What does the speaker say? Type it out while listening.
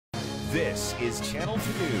This is Channel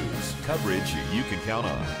 2 News, coverage you can count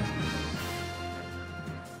on.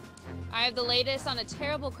 I have the latest on a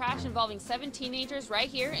terrible crash involving 7 teenagers right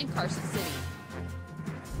here in Carson City.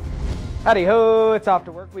 Howdy ho, it's off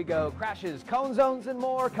to work we go. Crashes, cone zones, and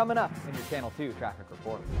more coming up in your Channel 2 traffic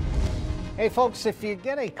report. Hey folks, if you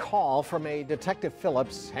get a call from a Detective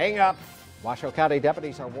Phillips, hang up. Washoe County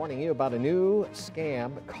deputies are warning you about a new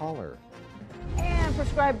scam caller. And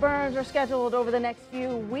prescribed burns are scheduled over the next few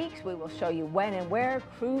weeks. We will show you when and where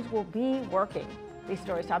crews will be working. These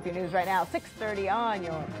stories top your news right now, 6:30 on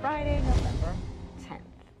your Friday, November 10th.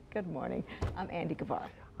 Good morning. I'm Andy Guevara.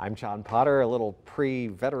 I'm John Potter. A little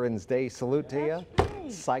pre-Veterans Day salute to you. Right.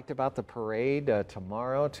 Psyched about the parade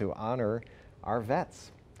tomorrow to honor our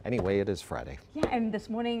vets. Anyway, it is Friday. Yeah, and this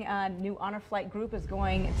morning, a new honor flight group is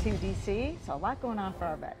going to D.C., so a lot going on for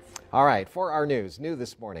our vets. All right, for our news, new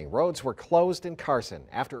this morning, roads were closed in Carson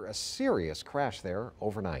after a serious crash there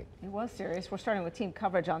overnight. It was serious. We're starting with team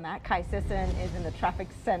coverage on that. Kai Sisson is in the traffic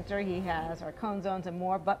center. He has our cone zones and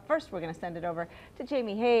more, but first we're going to send it over to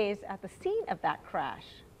Jamie Hayes at the scene of that crash.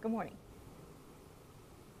 Good morning.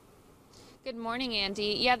 Good morning,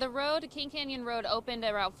 Andy. Yeah, the road, King Canyon Road, opened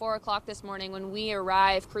around 4 o'clock this morning. When we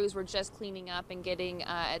arrived, crews were just cleaning up and getting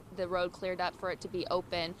the road cleared up for it to be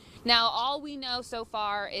open. Now, all we know so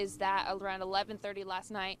far is that around 11:30 last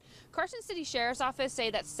night, Carson City Sheriff's Office say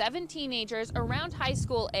that 7 teenagers around high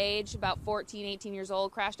school age, about 14, 18 years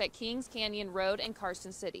old, crashed at Kings Canyon Road in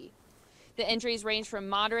Carson City. The injuries range from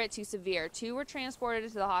moderate to severe. 2 were transported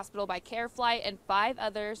to the hospital by Care Flight and 5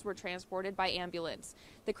 others were transported by ambulance.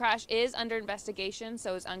 The crash is under investigation,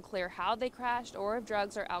 so it's unclear how they crashed or if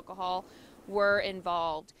drugs or alcohol were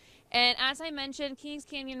involved. And as I mentioned, Kings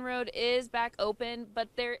Canyon Road is back open, but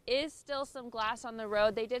there is still some glass on the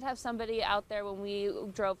road. They did have somebody out there when we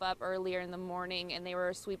drove up earlier in the morning and they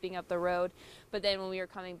were sweeping up the road. But then when we were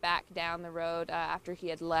coming back down the road after he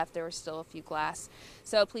had left, there was still a few glass.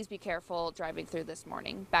 So please be careful driving through this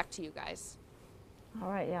morning. Back to you guys. All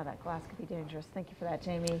right, yeah, that glass could be dangerous. Thank you for that,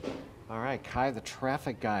 Jamie. All right, Kai, the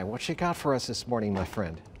traffic guy, what you got for us this morning, my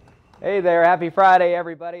friend? Hey there, happy Friday,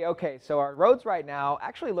 everybody. Okay, so our roads right now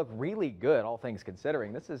actually look really good, all things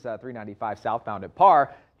considering. This is 395 southbound at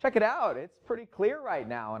Par. Check it out, it's pretty clear right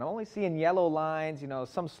now, and only seeing yellow lines,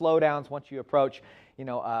 some slowdowns once you approach,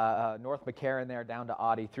 North McCarran there down to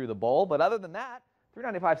Audie through the bowl. But other than that,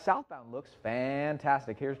 395 southbound looks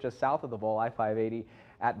fantastic. Here's just south of the bowl, I-580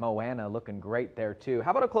 at Moana, looking great there too.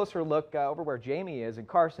 How about a closer look over where Jamie is in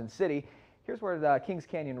Carson City? Here's where the Kings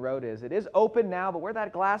Canyon Road is. It is open now, but where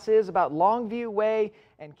that glass is, about Longview Way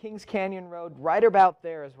and Kings Canyon Road, right about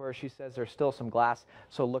there is where she says there's still some glass,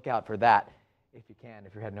 so look out for that if you can,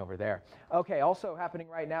 if you're heading over there. Okay, also happening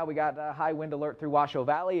right now, we got a high wind alert through Washoe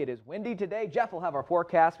Valley. It is windy today. Jeff will have our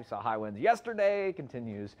forecast. We saw high winds yesterday,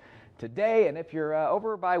 continues today, and if you're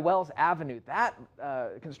over by Wells Avenue, that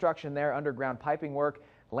construction there, underground piping work,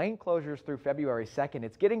 lane closures through February 2nd.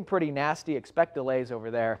 It's getting pretty nasty. Expect delays over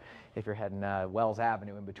there if you're heading Wells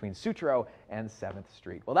Avenue in between Sutro and 7th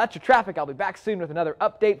Street. Well, that's your traffic. I'll be back soon with another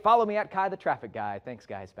update. Follow me at Kai the Traffic Guy. Thanks,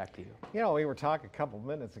 guys. Back to you. We were talking a couple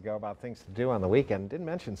minutes ago about things to do on the weekend. Didn't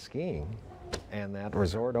mention skiing. And that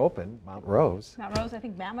resort opened, Mount Rose. Mount Rose, I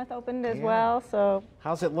think Mammoth opened as well. So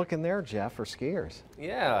how's it looking there, Jeff, for skiers?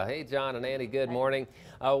 Yeah. Hey, John and Andy. Good morning.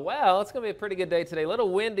 Well, it's going to be a pretty good day today. A little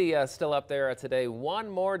windy still up there today. One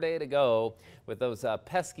more day to go with those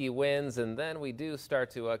pesky winds, and then we do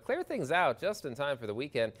start to clear things out just in time for the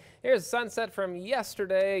weekend. Here's sunset from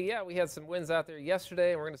yesterday. Yeah, we had some winds out there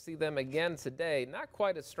yesterday, and we're going to see them again today. Not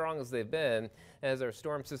quite as strong as they've been, as our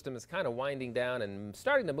storm system is kind of winding down and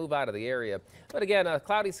starting to move out of the area. But again,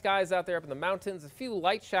 cloudy skies out there up in the mountains. A few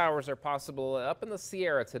light showers are possible up in the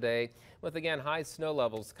Sierra today, with again high snow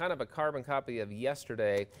levels. Kind of a carbon copy of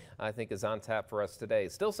yesterday, I think, is on tap for us today.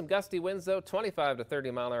 Still some gusty winds though, 25 to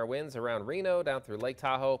 30 mile an hour winds around Reno, down through Lake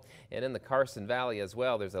Tahoe, and in the Carson Valley as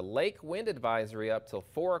well. There's a lake wind advisory up till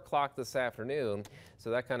 4 o'clock this afternoon,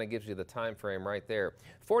 so that kind of gives you the time frame right there.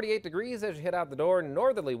 48 degrees as you head out the door.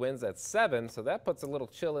 Northerly winds at 7, so that puts a little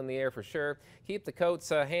chill in the air for sure. Keep the coats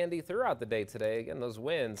handy throughout the day today. Again, those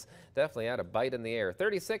winds definitely had a bite in the air.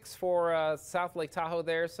 36 for South Lake Tahoe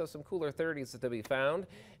there, so some cooler 30s to be found.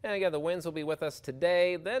 And again, the winds will be with us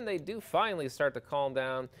today. Then they do finally start to calm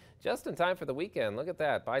down just in time for the weekend. Look at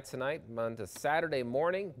that. By tonight, Monday, Saturday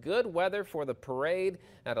morning, good weather for the parade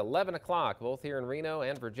at 11 o'clock, both here in Reno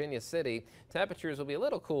and Virginia City. Temperatures will be a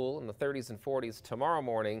little cool in the 30s and 40s tomorrow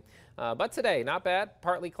morning. But today, not bad.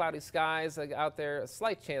 Partly cloudy skies out there, a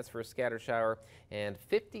slight chance for a scatter shower, and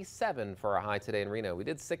 57 for a high today in Reno. We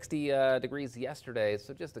did 60 degrees yesterday,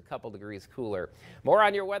 so just a couple degrees cooler. More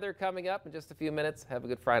on your weather coming coming up in just a few minutes. Have a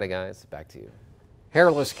good Friday, guys. Back to you.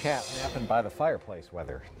 Hairless cat napping by the fireplace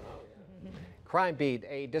weather. Crime Beat,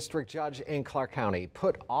 a district judge in Clark County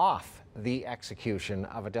put off the execution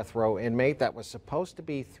of a death row inmate that was supposed to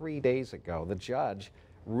be 3 days ago. The judge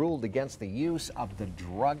ruled against the use of the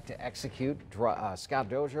drug to execute Scott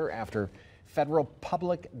Dozier after federal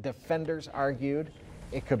public defenders argued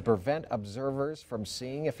it could prevent observers from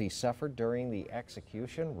seeing if he suffered during the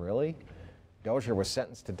execution. Really? Dozier was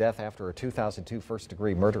sentenced to death after a 2002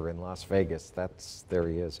 first-degree murder in Las Vegas. There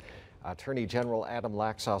he is. Attorney General Adam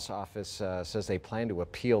Laxalt's office says they plan to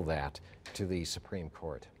appeal that to the Supreme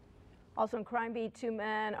Court. Also in Crime Beat, 2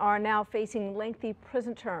 men are now facing lengthy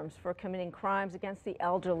prison terms for committing crimes against the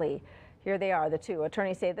elderly. Here they are, the two.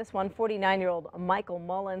 Attorneys say this one, 49-year-old Michael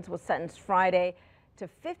Mullins, was sentenced Friday to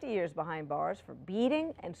 50 years behind bars for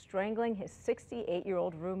beating and strangling his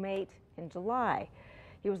 68-year-old roommate in July.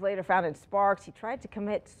 He was later found in Sparks. He tried to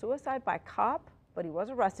commit suicide by cop, but he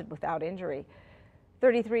was arrested without injury.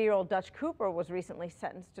 33-year-old Dutch Cooper was recently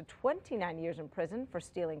sentenced to 29 years in prison for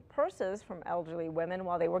stealing purses from elderly women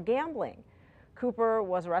while they were gambling. Cooper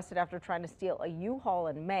was arrested after trying to steal a U-Haul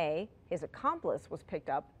in May. His accomplice was picked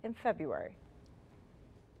up in February.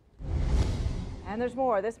 And there's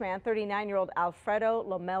more. This man, 39-year-old Alfredo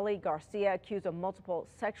Lomelli Garcia, accused of multiple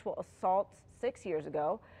sexual assaults 6 years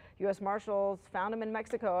ago. U.S. Marshals found him in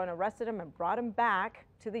Mexico and arrested him and brought him back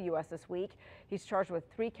to the U.S. this week. He's charged with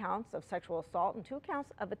 3 counts of sexual assault and 2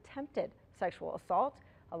 counts of attempted sexual assault,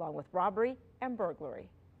 along with robbery and burglary.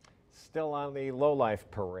 Still on the lowlife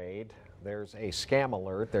parade, there's a scam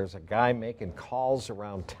alert. There's a guy making calls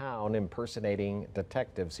around town impersonating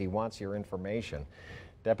detectives. He wants your information.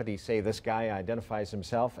 Deputies say this guy identifies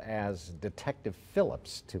himself as Detective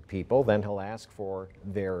Phillips to people. Then he'll ask for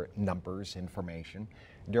their numbers, information.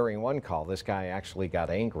 During one call, this guy actually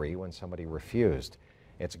got angry when somebody refused.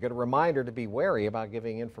 It's a good reminder to be wary about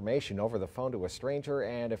giving information over the phone to a stranger,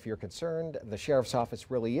 and if you're concerned the sheriff's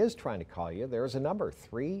office really is trying to call you, there's a number,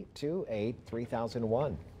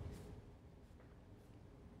 328-3001.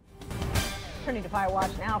 Turning to Fire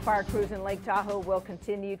Watch now, fire crews in Lake Tahoe will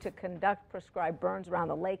continue to conduct prescribed burns around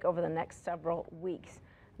the lake over the next several weeks.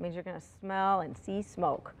 It means you're going to smell and see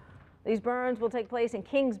smoke. These burns will take place in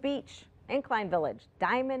Kings Beach, Incline Village,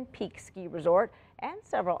 Diamond Peak Ski Resort, and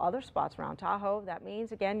several other spots around Tahoe. That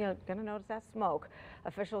means, again, you're going to notice that smoke.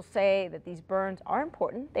 Officials say that these burns are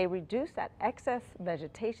important. They reduce that excess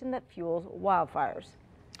vegetation that fuels wildfires.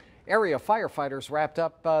 Area firefighters wrapped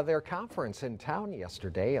up their conference in town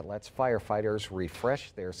yesterday. It lets firefighters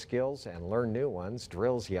refresh their skills and learn new ones.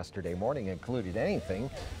 Drills yesterday morning included anything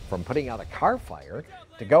from putting out a car fire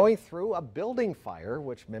to going through a building fire,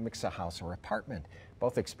 which mimics a house or apartment.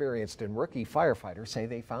 Both experienced and rookie firefighters say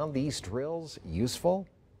they found these drills useful.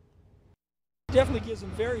 Definitely gives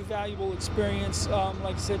them very valuable experience,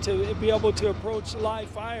 like I said, to be able to approach live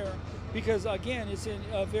fire, because again, it's in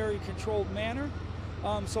a very controlled manner.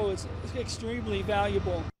 So it's extremely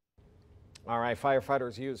valuable. All right,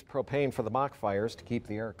 firefighters use propane for the mock fires to keep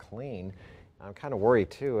the air clean. I'm kind of worried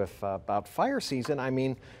too about fire season. I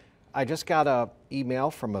mean, I just got an email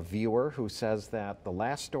from a viewer who says that the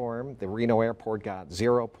last storm, the Reno airport got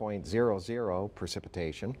 0.00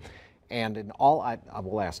 precipitation. And in all, I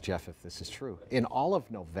will ask Jeff if this is true, in all of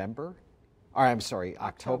November, or I'm sorry,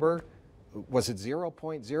 October, was it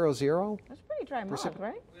 0.00? That's pretty dry month,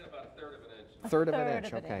 right? We had about a third of an inch. A third of an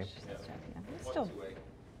inch, okay. It's still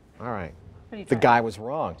All right. pretty The dry. guy was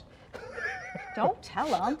wrong. Don't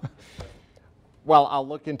tell him. Well, I'll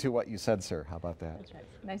look into what you said, sir. How about that? That's right.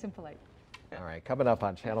 Nice and polite. All right, coming up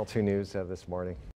on Channel 2 News this morning.